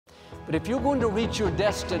But if you're going to reach your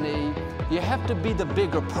destiny, you have to be the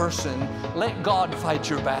bigger person. Let God fight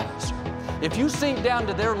your battles. If you sink down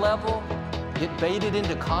to their level, get baited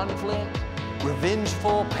into conflict,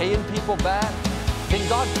 revengeful, paying people back, then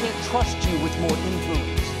God can't trust you with more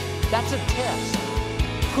influence. That's a test.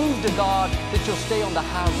 Prove to God that you'll stay on the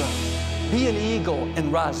high road. Be an eagle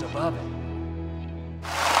and rise above it.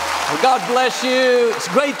 Well, God bless you. It's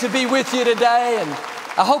great to be with you today, and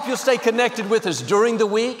I hope you'll stay connected with us during the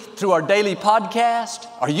week through our daily podcast,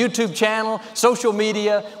 our YouTube channel, social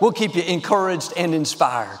media. We'll keep you encouraged and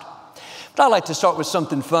inspired. But I'd like to start with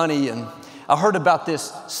something funny, and I heard about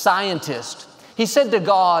this scientist. He said to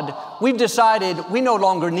God, we've decided we no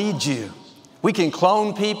longer need you. We can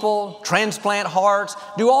clone people, transplant hearts,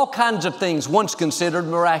 do all kinds of things once considered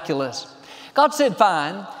miraculous. God said,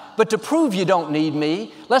 fine, but to prove you don't need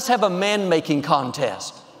me, let's have a man-making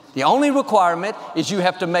contest. The only requirement is you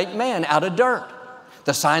have to make man out of dirt.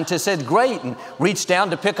 The scientist said, great, and reached down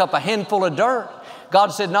to pick up a handful of dirt. God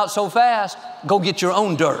said, not so fast, go get your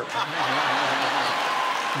own dirt.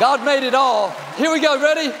 God made it all. Here we go,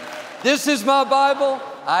 ready? This is my Bible.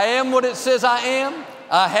 I am what it says I am.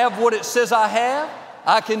 I have what it says I have.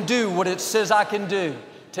 I can do what it says I can do.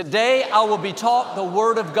 Today I will be taught the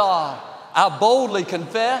Word of God. I boldly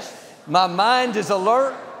confess. My mind is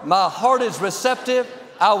alert. My heart is receptive.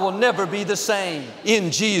 I will never be the same.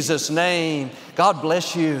 In Jesus' name, God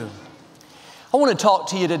bless you. I want to talk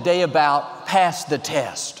to you today about pass the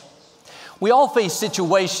test. We all face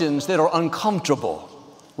situations that are uncomfortable.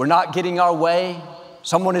 We're not getting our way.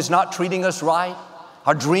 Someone is not treating us right.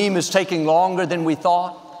 Our dream is taking longer than we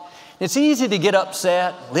thought. It's easy to get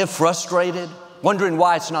upset, live frustrated, wondering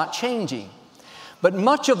why it's not changing. But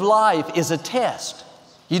much of life is a test.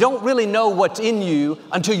 You don't really know what's in you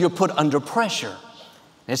until you're put under pressure.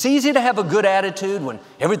 It's easy to have a good attitude when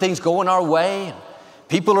everything's going our way and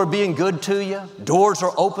people are being good to you, doors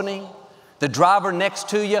are opening, the driver next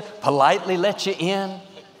to you politely lets you in.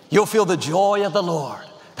 You'll feel the joy of the Lord.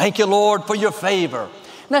 Thank you, Lord, for your favor.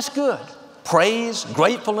 And that's good. Praise,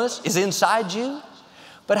 gratefulness is inside you.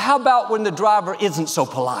 But how about when the driver isn't so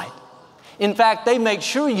polite? In fact, they make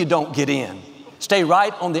sure you don't get in. Stay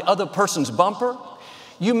right on the other person's bumper.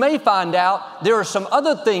 You may find out there are some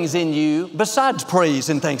other things in you besides praise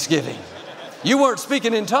and thanksgiving. You weren't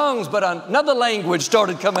speaking in tongues, but another language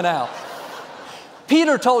started coming out.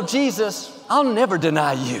 Peter told Jesus, I'll never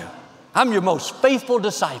deny you. I'm your most faithful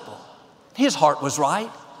disciple. His heart was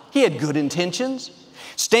right. He had good intentions.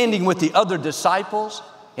 Standing with the other disciples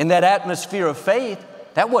in that atmosphere of faith,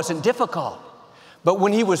 that wasn't difficult. But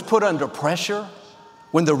when he was put under pressure,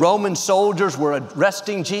 when the Roman soldiers were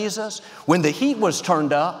arresting Jesus, when the heat was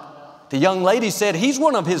turned up, the young lady said, he's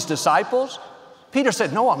one of his disciples. Peter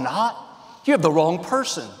said, no, I'm not. You have the wrong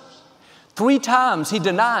person. 3 times he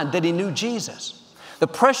denied that he knew Jesus. The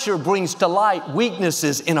pressure brings to light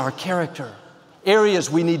weaknesses in our character,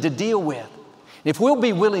 areas we need to deal with. If we'll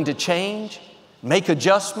be willing to change, make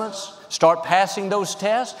adjustments, start passing those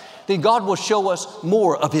tests, then God will show us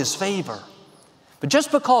more of His favor. But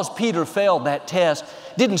just because Peter failed that test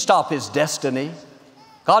didn't stop his destiny.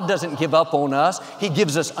 God doesn't give up on us. He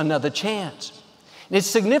gives us another chance. And it's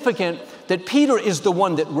significant that Peter is the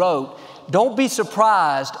one that wrote, don't be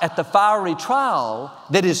surprised at the fiery trial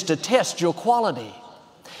that is to test your quality.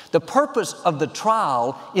 The purpose of the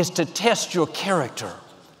trial is to test your character.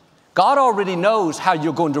 God already knows how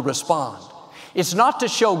you're going to respond. It's not to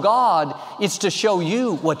show God, it's to show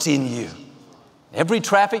you what's in you. Every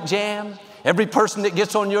traffic jam, every person that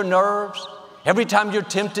gets on your nerves, every time you're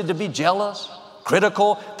tempted to be jealous,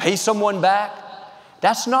 critical, pay someone back,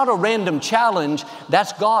 that's not a random challenge.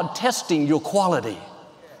 That's God testing your quality.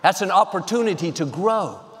 That's an opportunity to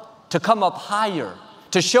grow, to come up higher,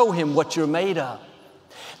 to show Him what you're made of.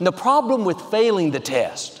 And the problem with failing the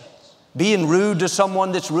test, being rude to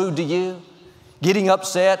someone that's rude to you, getting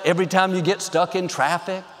upset every time you get stuck in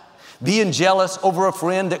traffic, being jealous over a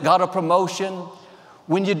friend that got a promotion,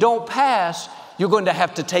 when you don't pass, you're going to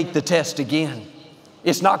have to take the test again.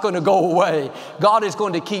 It's not going to go away. God is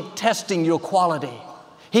going to keep testing your quality.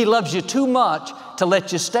 He loves you too much to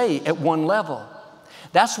let you stay at one level.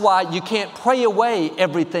 That's why you can't pray away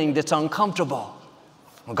everything that's uncomfortable.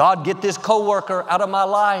 God, get this coworker out of my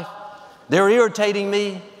life. They're irritating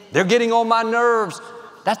me. They're getting on my nerves.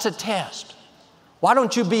 That's a test. Why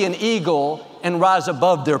don't you be an eagle and rise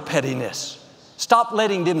above their pettiness? Stop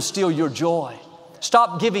letting them steal your joy.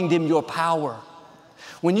 Stop giving them your power.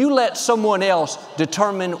 When you let someone else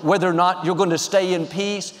determine whether or not you're going to stay in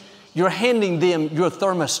peace, you're handing them your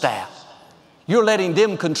thermostat. You're letting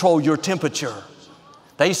them control your temperature.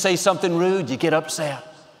 They say something rude, you get upset.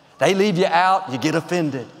 They leave you out, you get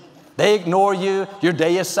offended. They ignore you, your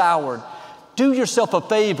day is soured. Do yourself a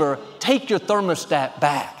favor, take your thermostat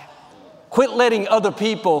back. Quit letting other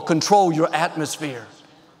people control your atmosphere,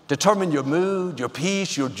 determine your mood, your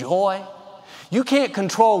peace, your joy. You can't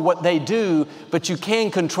control what they do, but you can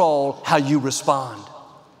control how you respond.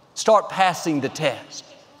 Start passing the test.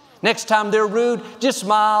 Next time they're rude, just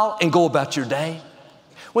smile and go about your day.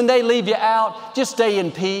 When they leave you out, just stay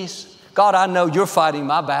in peace. God, I know you're fighting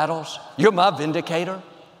my battles. You're my vindicator.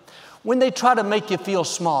 When they try to make you feel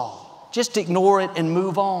small, just ignore it and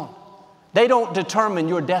move on. They don't determine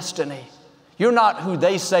your destiny. You're not who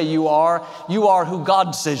they say you are. You are who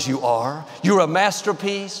God says you are. You're a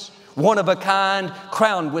masterpiece, one of a kind,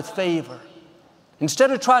 crowned with favor. Instead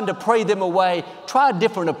of trying to pray them away, try a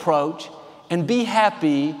different approach and be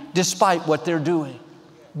happy despite what they're doing.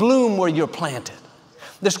 Bloom where you're planted.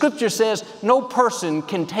 The scripture says no person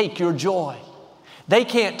can take your joy. They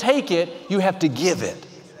can't take it, you have to give it.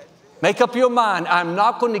 Make up your mind, I'm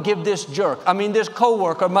not going to give this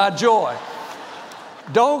coworker my joy.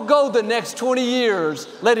 Don't go the next 20 years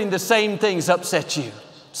letting the same things upset you.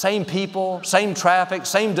 Same people, same traffic,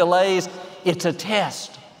 same delays. It's a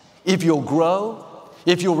test. If you'll grow,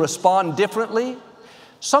 if you'll respond differently,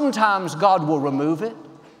 sometimes God will remove it.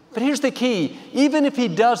 But here's the key. Even if He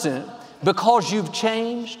doesn't, because you've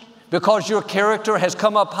changed, because your character has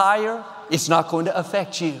come up higher, it's not going to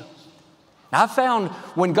affect you. Now, I've found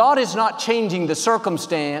when God is not changing the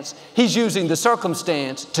circumstance, He's using the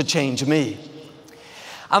circumstance to change me.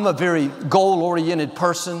 I'm a very goal-oriented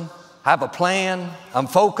person. I have a plan. I'm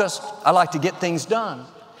focused. I like to get things done.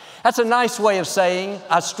 That's a nice way of saying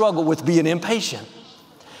I struggle with being impatient.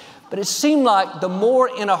 But it seemed like the more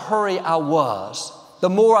in a hurry I was, the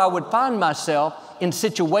more I would find myself in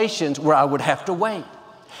situations where I would have to wait.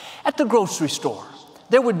 At the grocery store,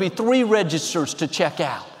 there would be 3 registers to check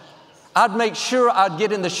out. I'd make sure I'd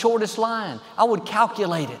get in the shortest line. I would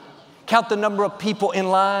calculate it. Count the number of people in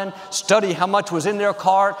line, study how much was in their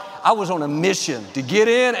cart. I was on a mission to get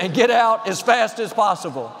in and get out as fast as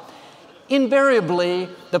possible. Invariably,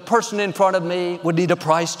 the person in front of me would need a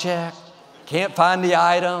price check. Can't find the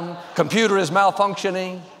item. Computer is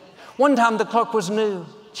malfunctioning. One time the clerk was new.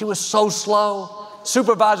 She was so slow.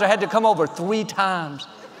 Supervisor had to come over 3 times.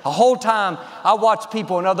 The whole time I watched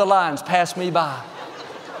people in other lines pass me by.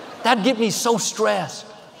 That'd get me so stressed.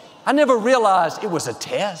 I never realized it was a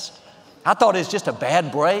test. I thought it was just a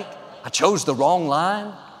bad break. I chose the wrong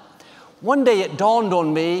line. One day it dawned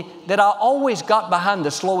on me that I always got behind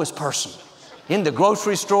the slowest person. In the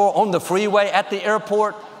grocery store, on the freeway, at the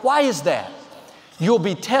airport. Why is that? You'll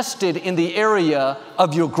be tested in the area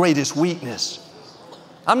of your greatest weakness.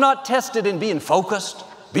 I'm not tested in being focused,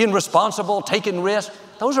 being responsible, taking risks.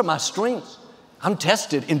 Those are my strengths. I'm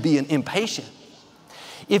tested in being impatient.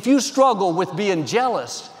 If you struggle with being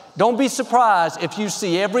jealous, don't be surprised if you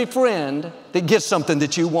see every friend that gets something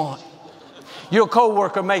that you want. Your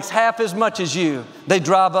coworker makes half as much as you. They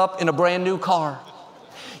drive up in a brand new car.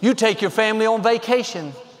 You take your family on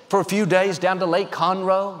vacation for a few days down to Lake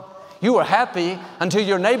Conroe. You are happy until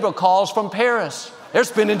your neighbor calls from Paris. They're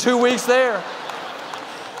spending 2 weeks there.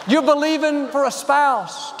 You're believing for a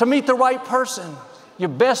spouse to meet the right person. Your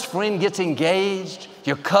best friend gets engaged.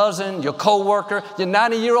 Your cousin, your coworker, your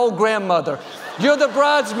 90-year-old grandmother. You're the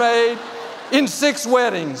bridesmaid in 6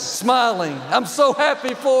 weddings, smiling. I'm so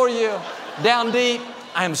happy for you. Down deep,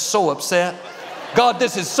 I am so upset. God,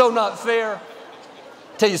 this is so not fair.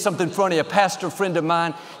 Tell you something funny. A pastor friend of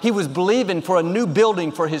mine, he was believing for a new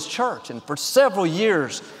building for his church. And for several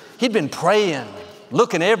years, he'd been praying,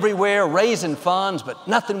 looking everywhere, raising funds, but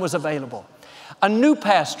nothing was available. A new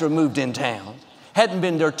pastor moved in town. Hadn't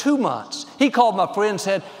been there 2 months. He called my friend and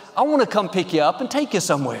said, I want to come pick you up and take you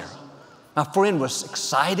somewhere. My friend was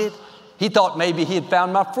excited. He thought maybe he had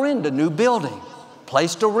found my friend a new building,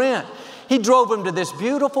 place to rent. He drove him to this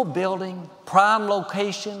beautiful building, prime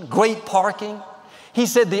location, great parking. He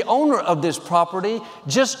said the owner of this property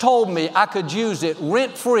just told me I could use it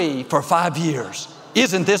rent-free for 5 years.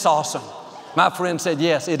 Isn't this awesome? My friend said,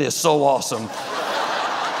 yes, it is so awesome.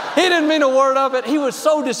 He didn't mean a word of it. He was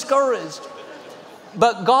so discouraged.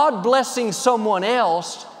 But God blessing someone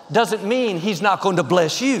else doesn't mean He's not going to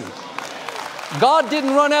bless you. God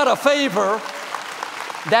didn't run out of favor.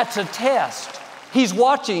 That's a test. He's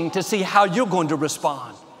watching to see how you're going to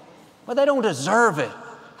respond. Well, they don't deserve it.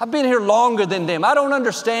 I've been here longer than them. I don't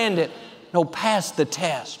understand it. No, pass the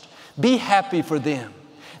test. Be happy for them.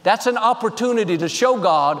 That's an opportunity to show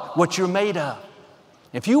God what you're made of.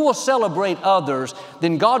 If you will celebrate others,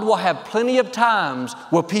 then God will have plenty of times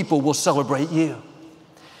where people will celebrate you.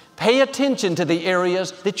 Pay attention to the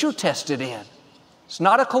areas that you're tested in. It's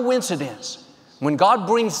not a coincidence. When God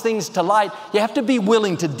brings things to light, you have to be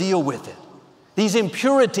willing to deal with it. These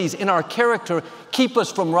impurities in our character keep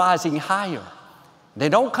us from rising higher. They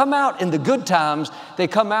don't come out in the good times. They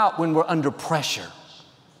come out when we're under pressure.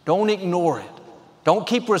 Don't ignore it. Don't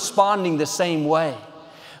keep responding the same way.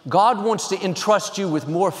 God wants to entrust you with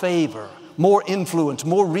more favor, more influence,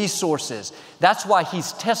 more resources. That's why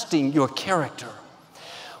He's testing your character.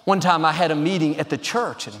 One time I had a meeting at the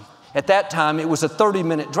church, and at that time it was a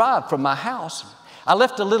 30-minute drive from my house. I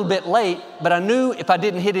left a little bit late, but I knew if I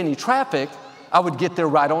didn't hit any traffic, I would get there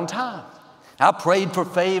right on time. I prayed for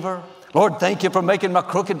favor. Lord, thank you for making my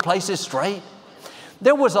crooked places straight.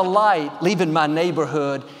 There was a light leaving my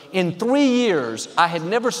neighborhood. In 3 years, I had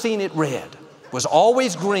never seen it red. It was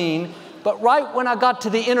always green, but right when I got to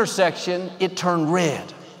the intersection, it turned red.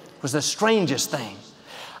 It was the strangest thing.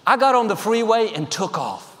 I got on the freeway and took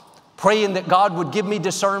off, praying that God would give me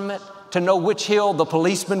discernment to know which hill the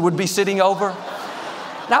policeman would be sitting over.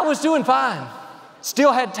 And I was doing fine.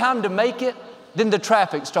 Still had time to make it. Then the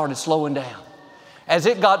traffic started slowing down. As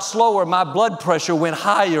it got slower, my blood pressure went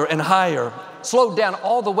higher and higher, slowed down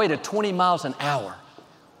all the way to 20 miles an hour.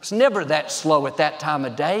 It was never that slow at that time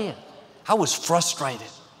of day, and I was frustrated.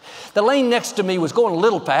 The lane next to me was going a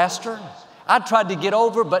little faster. I tried to get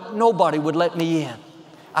over, but nobody would let me in.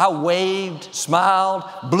 I waved, smiled,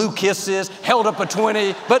 blew kisses, held up a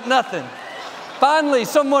 20, but nothing. Finally,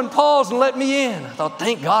 someone paused and let me in. I thought,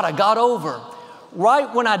 thank God I got over.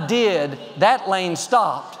 Right when I did, that lane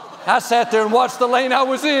stopped. I sat there and watched the lane I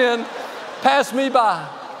was in pass me by.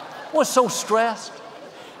 I was so stressed.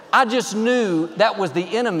 I just knew that was the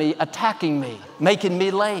enemy attacking me, making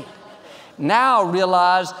me late. Now I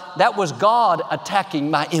realize that was God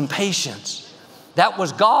attacking my impatience. That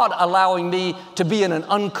was God allowing me to be in an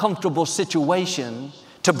uncomfortable situation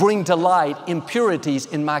to bring to light impurities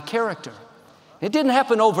in my character. It didn't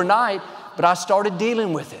happen overnight, but I started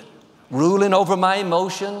dealing with it, ruling over my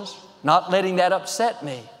emotions, not letting that upset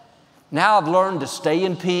me. Now I've learned to stay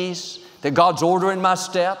in peace, that God's ordering my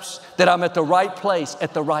steps, that I'm at the right place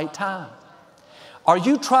at the right time. Are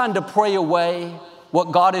you trying to pray away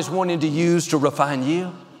what God is wanting to use to refine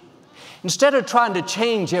you? Instead of trying to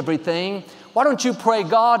change everything, why don't you pray,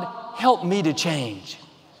 God, help me to change.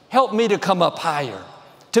 Help me to come up higher,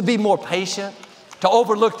 to be more patient, to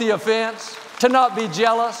overlook the offense, to not be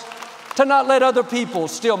jealous, to not let other people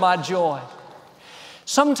steal my joy.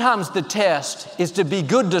 Sometimes the test is to be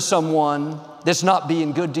good to someone that's not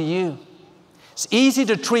being good to you. It's easy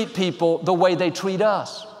to treat people the way they treat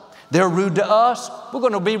us. They're rude to us, we're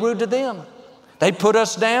going to be rude to them. They put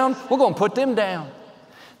us down, we're going to put them down.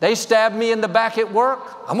 They stab me in the back at work,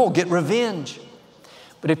 I'm going to get revenge.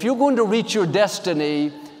 But if you're going to reach your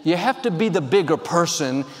destiny, you have to be the bigger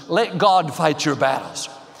person. Let God fight your battles.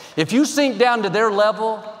 If you sink down to their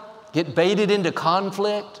level, get baited into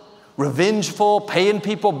conflict, revengeful, paying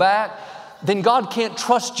people back, then God can't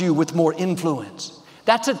trust you with more influence.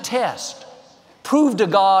 That's a test. Prove to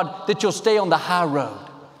God that you'll stay on the high road.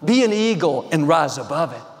 Be an eagle and rise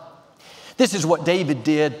above it. This is what David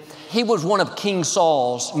did. He was one of King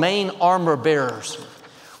Saul's main armor bearers.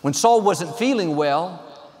 When Saul wasn't feeling well,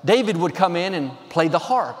 David would come in and play the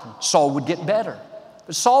harp, and Saul would get better.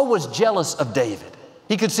 But Saul was jealous of David.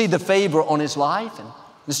 He could see the favor on his life, and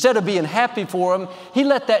instead of being happy for him, he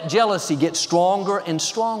let that jealousy get stronger and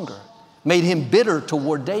stronger, made him bitter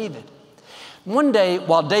toward David. One day,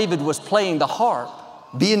 while David was playing the harp,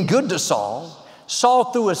 being good to Saul,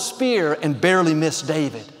 Saul threw a spear and barely missed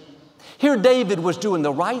David. Here David was doing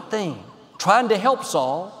the right thing, trying to help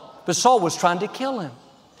Saul, but Saul was trying to kill him.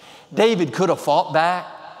 David could have fought back,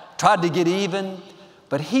 tried to get even,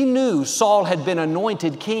 but he knew Saul had been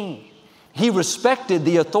anointed king. He respected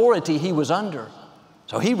the authority he was under.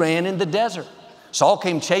 So he ran in the desert. Saul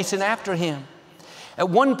came chasing after him. At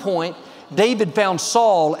one point, David found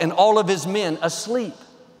Saul and all of his men asleep.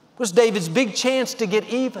 It was David's big chance to get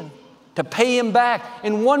even, to pay him back.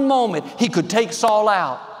 In one moment, he could take Saul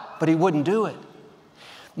out, but he wouldn't do it.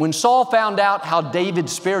 When Saul found out how David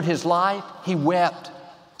spared his life, he wept,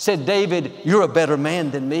 said, David, you're a better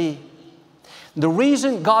man than me. The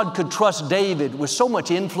reason God could trust David with so much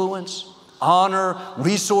influence, honor,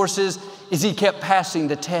 resources, is he kept passing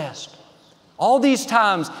the test. All these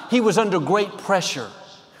times, he was under great pressure,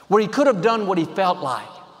 where he could have done what he felt like,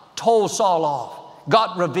 told Saul off,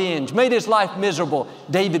 got revenge, made his life miserable.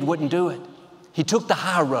 David wouldn't do it. He took the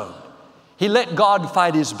high road. He let God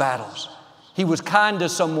fight his battles. He was kind to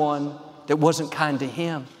someone that wasn't kind to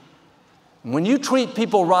him. When you treat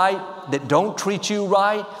people right that don't treat you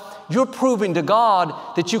right, you're proving to God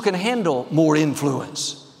that you can handle more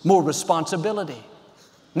influence, more responsibility.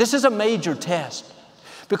 This is a major test,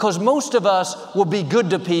 Because most of us will be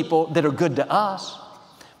good to people that are good to us.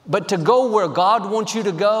 But to go where God wants you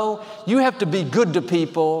to go, you have to be good to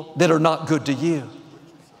people that are not good to you.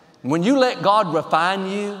 When you let God refine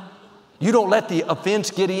you, you don't let the offense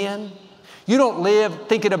get in. You don't live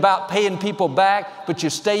thinking about paying people back, but you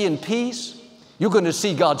stay in peace. You're going to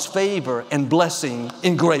see God's favor and blessing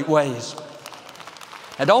in great ways.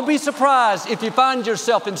 Now, don't be surprised if you find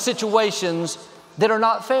yourself in situations that are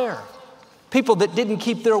not fair. People that didn't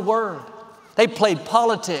keep their word. They played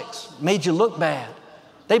politics, made you look bad.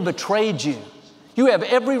 They betrayed you. You have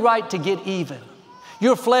every right to get even.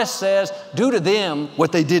 Your flesh says, do to them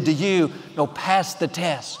what they did to you. No, pass the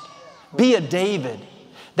test. Be a David.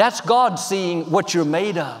 That's God seeing what you're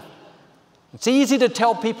made of. It's easy to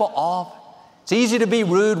tell people off. It's easy to be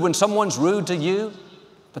rude when someone's rude to you,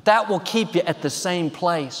 but that will keep you at the same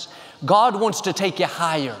place. God wants to take you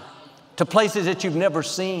higher, to places that you've never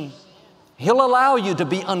seen. He'll allow you to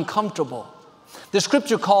be uncomfortable. The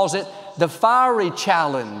scripture calls it the fiery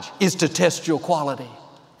challenge is to test your quality.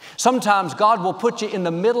 Sometimes God will put you in the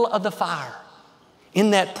middle of the fire. In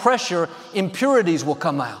that pressure, impurities will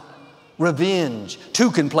come out. Revenge. Two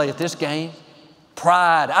can play at this game.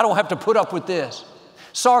 Pride. I don't have to put up with this.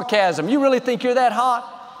 Sarcasm. You really think you're that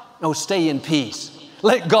hot? No, stay in peace.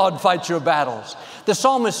 Let God fight your battles. The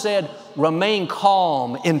psalmist said, remain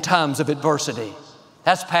calm in times of adversity.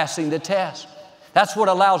 That's passing the test. That's what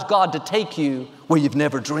allows God to take you where you've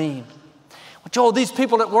never dreamed. Well, Joel, these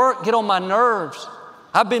people at work get on my nerves.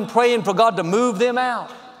 I've been praying for God to move them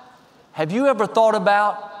out. Have you ever thought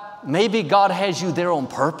about maybe God has you there on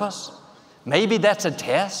purpose? Maybe that's a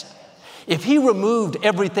test. If He removed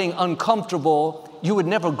everything uncomfortable, you would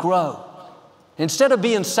never grow. Instead of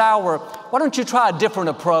being sour, why don't you try a different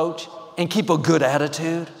approach and keep a good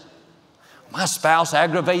attitude? My spouse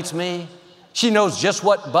aggravates me. She knows just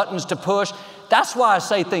what buttons to push. That's why I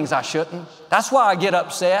say things I shouldn't. That's why I get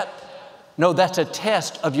upset. No, that's a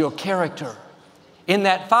test of your character. In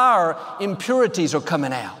that fire, impurities are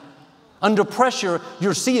coming out. Under pressure,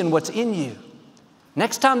 you're seeing what's in you.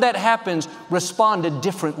 Next time that happens, respond a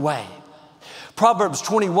different way. Proverbs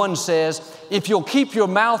 21 says, if you'll keep your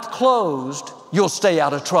mouth closed, you'll stay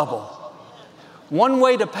out of trouble. One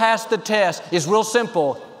way to pass the test is real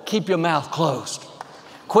simple. Keep your mouth closed.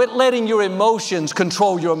 Quit letting your emotions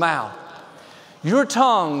control your mouth. Your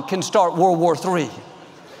tongue can start World War III.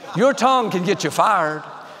 Your tongue can get you fired.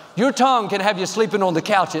 Your tongue can have you sleeping on the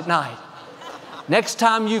couch at night. Next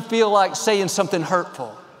time you feel like saying something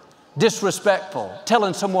hurtful, disrespectful,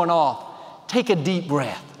 telling someone off, take a deep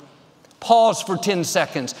breath. Pause for 10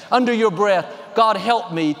 seconds. Under your breath, God,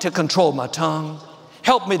 help me to control my tongue.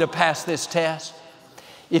 Help me to pass this test.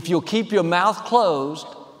 If you'll keep your mouth closed,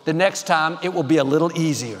 the next time it will be a little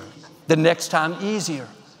easier. The next time easier.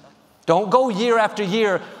 Don't go year after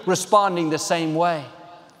year responding the same way.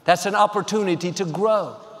 That's an opportunity to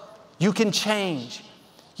grow. You can change.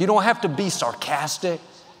 You don't have to be sarcastic,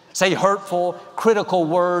 say hurtful, critical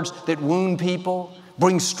words that wound people,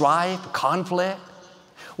 bring strife, conflict.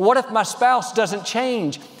 What if my spouse doesn't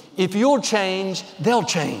change? If you'll change, they'll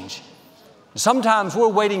change. Sometimes we're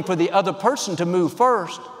waiting for the other person to move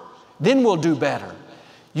first, then we'll do better.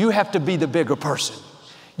 You have to be the bigger person.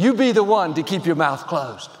 You be the one to keep your mouth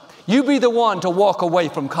closed. You be the one to walk away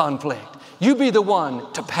from conflict. You be the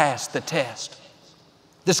one to pass the test.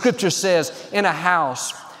 The scripture says, in a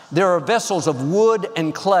house, there are vessels of wood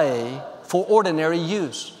and clay for ordinary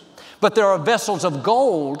use, but there are vessels of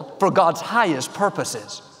gold for God's highest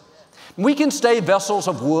purposes. We can stay vessels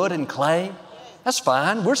of wood and clay. That's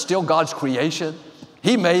fine. We're still God's creation.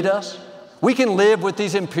 He made us. We can live with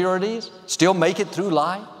these impurities, still make it through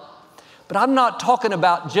life. But I'm not talking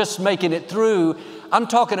about just making it through. I'm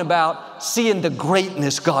talking about seeing the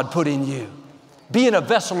greatness God put in you. Being a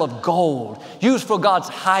vessel of gold, used for God's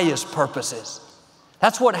highest purposes.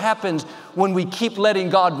 That's what happens when we keep letting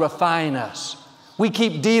God refine us. We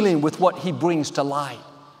keep dealing with what He brings to light.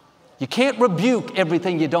 You can't rebuke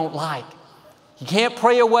everything you don't like. You can't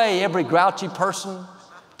pray away every grouchy person,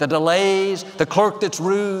 the delays, the clerk that's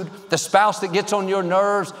rude, the spouse that gets on your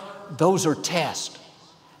nerves. Those are tests.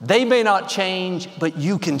 They may not change, but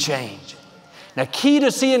you can change. Now, key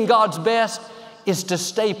to seeing God's best is to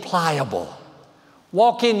stay pliable.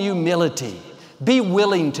 Walk in humility. Be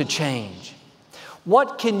willing to change.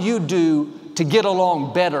 What can you do to get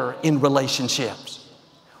along better in relationships?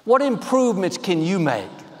 What improvements can you make?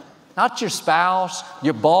 Not your spouse,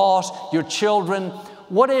 your boss, your children.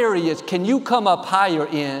 What areas can you come up higher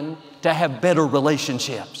in to have better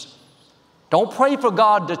relationships? Don't pray for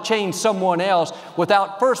God to change someone else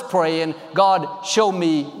without first praying, God, show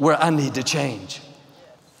me where I need to change.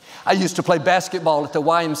 I used to play basketball at the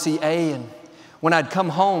YMCA, and when I'd come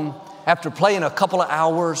home after playing a couple of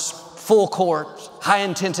hours, full court, high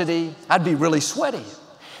intensity, I'd be really sweaty.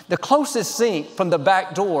 The closest sink from the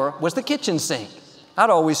back door was the kitchen sink. I'd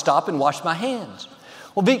always stop and wash my hands.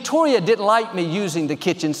 Well, Victoria didn't like me using the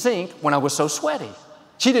kitchen sink when I was so sweaty.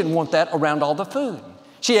 She didn't want that around all the food.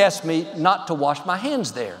 She asked me not to wash my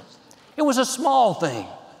hands there. It was a small thing.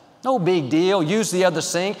 No big deal. Use the other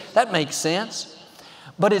sink. That makes sense.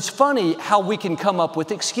 But it's funny how we can come up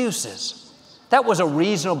with excuses. That was a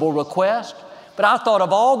reasonable request, but I thought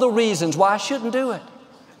of all the reasons why I shouldn't do it.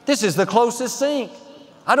 This is the closest sink.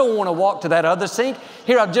 I don't want to walk to that other sink.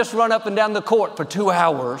 Here, I've just run up and down the court for 2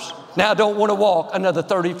 hours. Now I don't want to walk another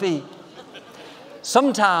 30 feet.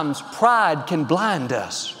 Sometimes pride can blind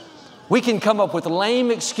us. We can come up with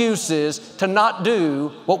lame excuses to not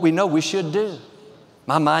do what we know we should do.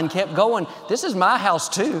 My mind kept going. This is my house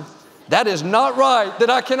too. That is not right that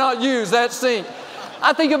I cannot use that sink.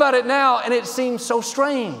 I think about it now and it seems so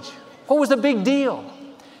strange. What was the big deal?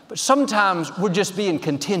 But sometimes we're just being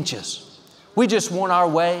contentious. We just want our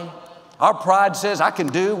way. Our pride says, I can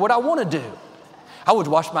do what I want to do. I would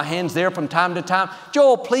wash my hands there from time to time.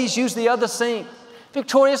 Joel, please use the other sink.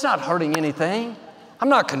 Victoria, it's not hurting anything. I'm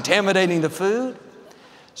not contaminating the food.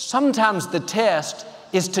 Sometimes the test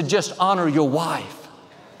is to just honor your wife,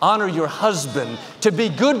 honor your husband, to be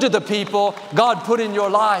good to the people God put in your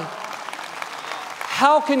life.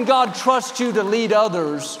 How can God trust you to lead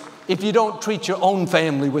others if you don't treat your own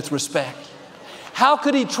family with respect? How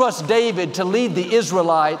could He trust David to lead the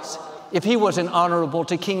Israelites if he wasn't honorable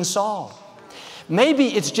to King Saul? Maybe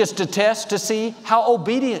it's just a test to see how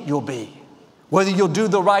obedient you'll be, whether you'll do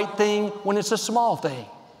the right thing when it's a small thing,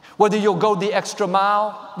 whether you'll go the extra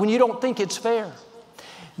mile when you don't think it's fair.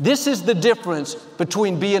 This is the difference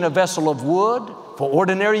between being a vessel of wood for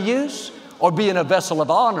ordinary use or being a vessel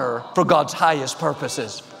of honor for God's highest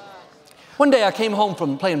purposes. One day I came home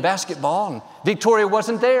from playing basketball and Victoria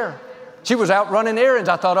wasn't there. She was out running errands.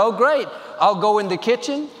 I thought, oh great, I'll go in the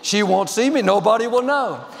kitchen. She won't see me, nobody will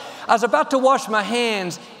know. I was about to wash my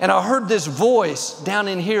hands and I heard this voice down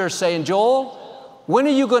in here saying, Joel, when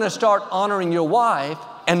are you going to start honoring your wife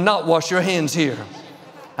and not wash your hands here?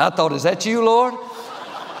 I thought, is that you, Lord?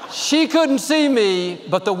 She couldn't see me,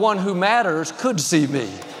 but the one who matters could see me.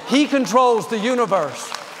 He controls the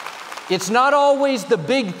universe. It's not always the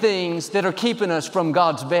big things that are keeping us from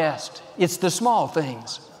God's best. It's the small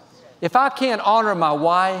things. If I can't honor my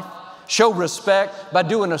wife, show respect by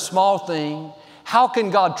doing a small thing, how can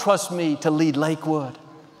God trust me to lead Lakewood?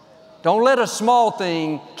 Don't let a small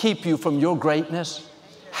thing keep you from your greatness.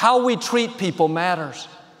 How we treat people matters.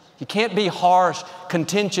 You can't be harsh,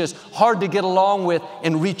 contentious, hard to get along with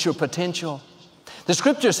and reach your potential. The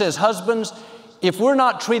scripture says, husbands, if we're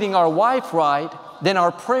not treating our wife right, then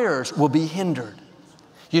our prayers will be hindered.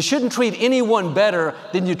 You shouldn't treat anyone better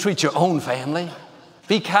than you treat your own family.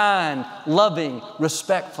 Be kind, loving,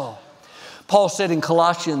 respectful. Paul said in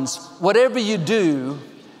Colossians, whatever you do,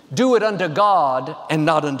 do it unto God and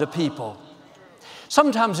not unto people.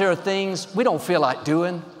 Sometimes there are things we don't feel like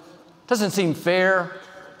doing. Doesn't seem fair.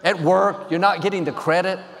 At work, you're not getting the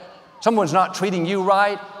credit. Someone's not treating you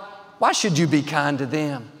right. Why should you be kind to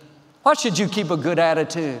them? Why should you keep a good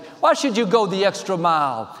attitude? Why should you go the extra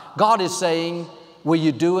mile? God is saying, will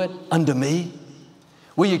you do it unto me?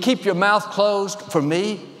 Will you keep your mouth closed for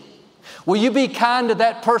me? Will you be kind to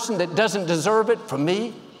that person that doesn't deserve it for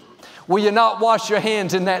me? Will you not wash your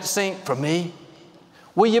hands in that sink for me?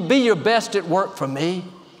 Will you be your best at work for me?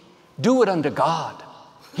 Do it unto God.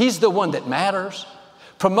 He's the one that matters.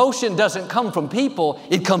 Promotion doesn't come from people,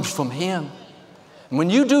 it comes from Him. And when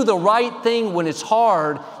you do the right thing when it's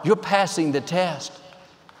hard, you're passing the test.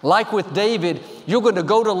 Like with David, you're going to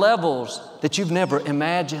go to levels that you've never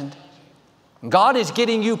imagined. God is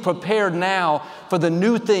getting you prepared now for the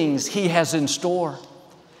new things He has in store.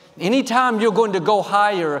 Anytime you're going to go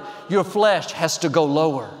higher, your flesh has to go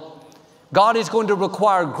lower. God is going to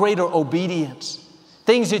require greater obedience,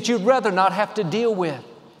 things that you'd rather not have to deal with.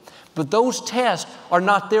 But those tests are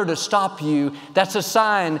not there to stop you. That's a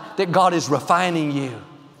sign that God is refining you,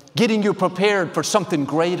 getting you prepared for something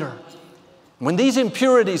greater. When these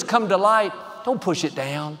impurities come to light, don't push it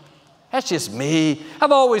down. That's just me.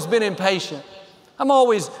 I've always been impatient. I'm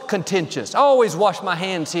always contentious. I always wash my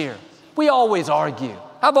hands here. We always argue.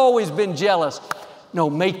 I've always been jealous. No,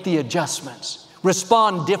 make the adjustments.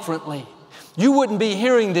 Respond differently. You wouldn't be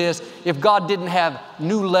hearing this if God didn't have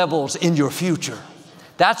new levels in your future.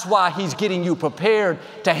 That's why He's getting you prepared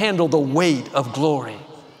to handle the weight of glory.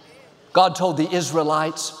 God told the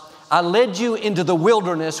Israelites, I led you into the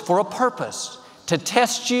wilderness for a purpose, to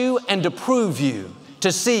test you and to prove you.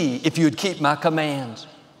 to see if you would keep my commands.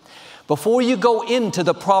 Before you go into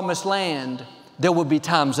the promised land, there will be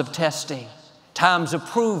times of testing, times of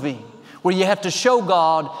proving, where you have to show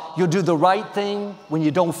God you'll do the right thing when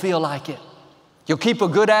you don't feel like it. You'll keep a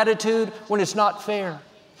good attitude when it's not fair.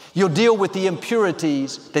 You'll deal with the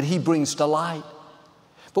impurities that He brings to light.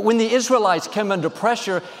 But when the Israelites came under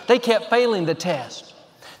pressure, they kept failing the test.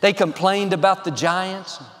 They complained about the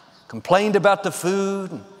giants, complained about the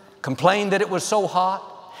food, and complained that it was so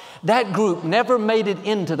hot. That group never made it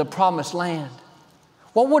into the promised land.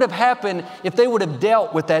 What would have happened if they would have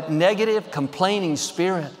dealt with that negative, complaining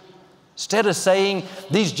spirit? Instead of saying,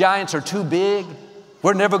 these giants are too big,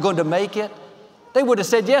 we're never going to make it, they would have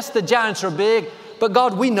said, yes, the giants are big, but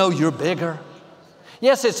God, we know you're bigger.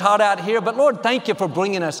 Yes, it's hot out here, but Lord, thank you for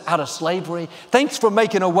bringing us out of slavery. Thanks for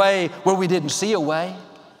making a way where we didn't see a way.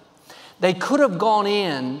 They could have gone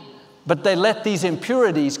in, but they let these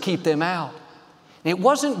impurities keep them out. It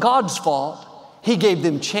wasn't God's fault. He gave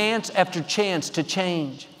them chance after chance to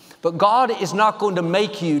change. But God is not going to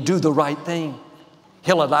make you do the right thing.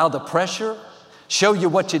 He'll allow the pressure, show you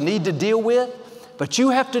what you need to deal with, but you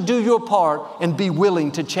have to do your part and be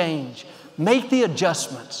willing to change. Make the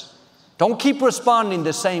adjustments. Don't keep responding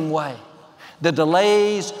the same way. The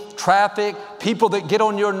delays, traffic, people that get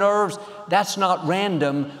on your nerves, that's not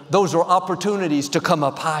random. Those are opportunities to come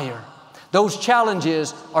up higher. Those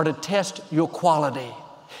challenges are to test your quality.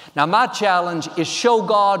 Now, my challenge is show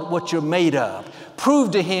God what you're made of.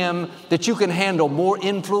 Prove to Him that you can handle more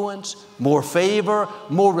influence, more favor,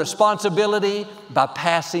 more responsibility by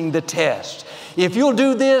passing the test. If you'll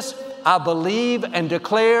do this, I believe and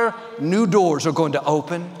declare new doors are going to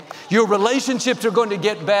open. Your relationships are going to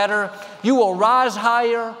get better. You will rise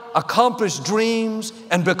higher, accomplish dreams,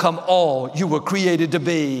 and become all you were created to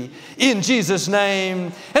be. In Jesus'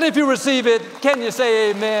 name. And if you receive it, can you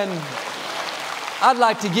say amen? I'd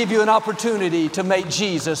like to give you an opportunity to make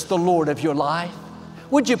Jesus the Lord of your life.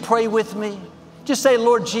 Would you pray with me? Just say,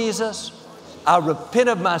 Lord Jesus, I repent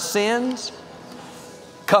of my sins.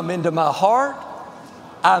 Come into my heart.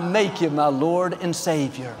 I make you my Lord and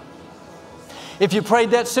Savior. If you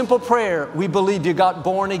prayed that simple prayer, we believe you got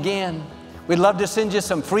born again. We'd love to send you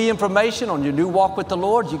some free information on your new walk with the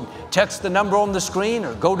Lord. You can text the number on the screen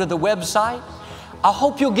or go to the website. I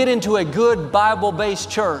hope you'll get into a good Bible-based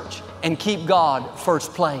church and keep God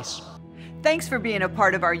first place. Thanks for being a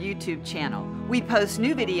part of our YouTube channel. We post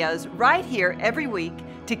new videos right here every week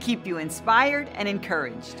to keep you inspired and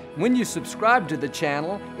encouraged. When you subscribe to the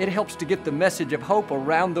channel, it helps to get the message of hope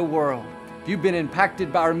around the world. If you've been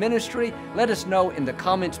impacted by our ministry, let us know in the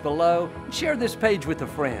comments below and share this page with a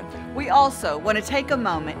friend. We also want to take a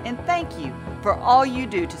moment and thank you for all you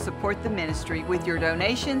do to support the ministry with your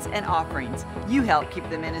donations and offerings. You help keep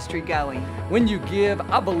the ministry going. When you give,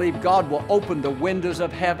 I believe God will open the windows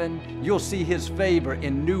of heaven. You'll see His favor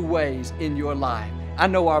in new ways in your life. I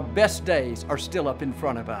know our best days are still up in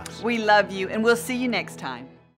front of us. We love you, and we'll see you next time.